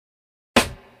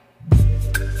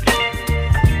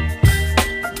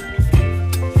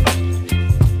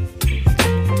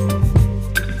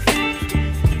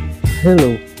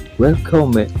Hello,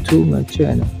 welcome back to my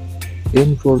channel.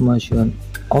 Information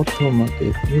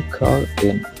Automotive New Car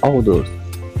and Outdoors.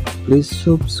 Please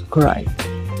subscribe.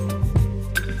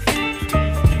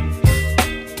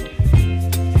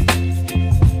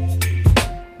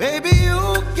 Baby,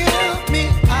 you give me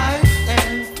ice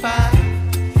and fire.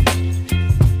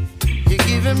 You're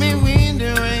giving me wind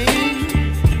and rain.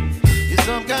 You're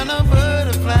some kind of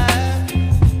butterfly.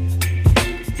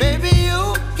 Baby,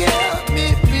 you give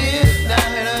me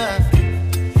midnight.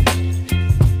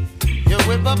 You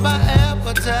whip up my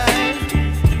appetite.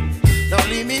 Don't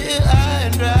leave me here high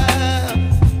and dry.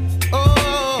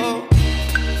 Oh,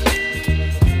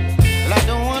 well, I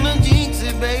don't wanna jinx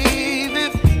it,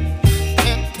 baby.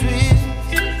 And twist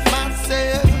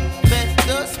myself at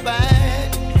the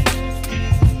spine.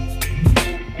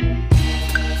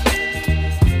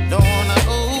 Don't wanna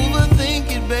overthink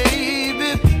it,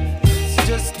 baby. It's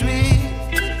just twist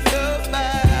your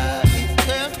body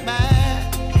and mine.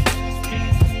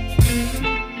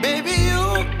 Baby, you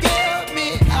give me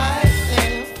ice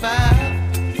and fire.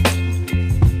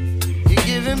 You're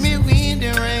giving me wind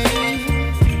and rain.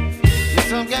 You're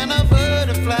some kind of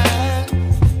butterfly.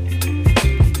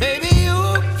 Baby, you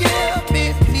give me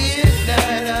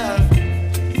midnight.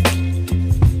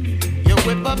 You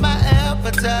whip up my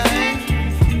appetite.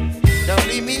 Don't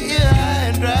leave me here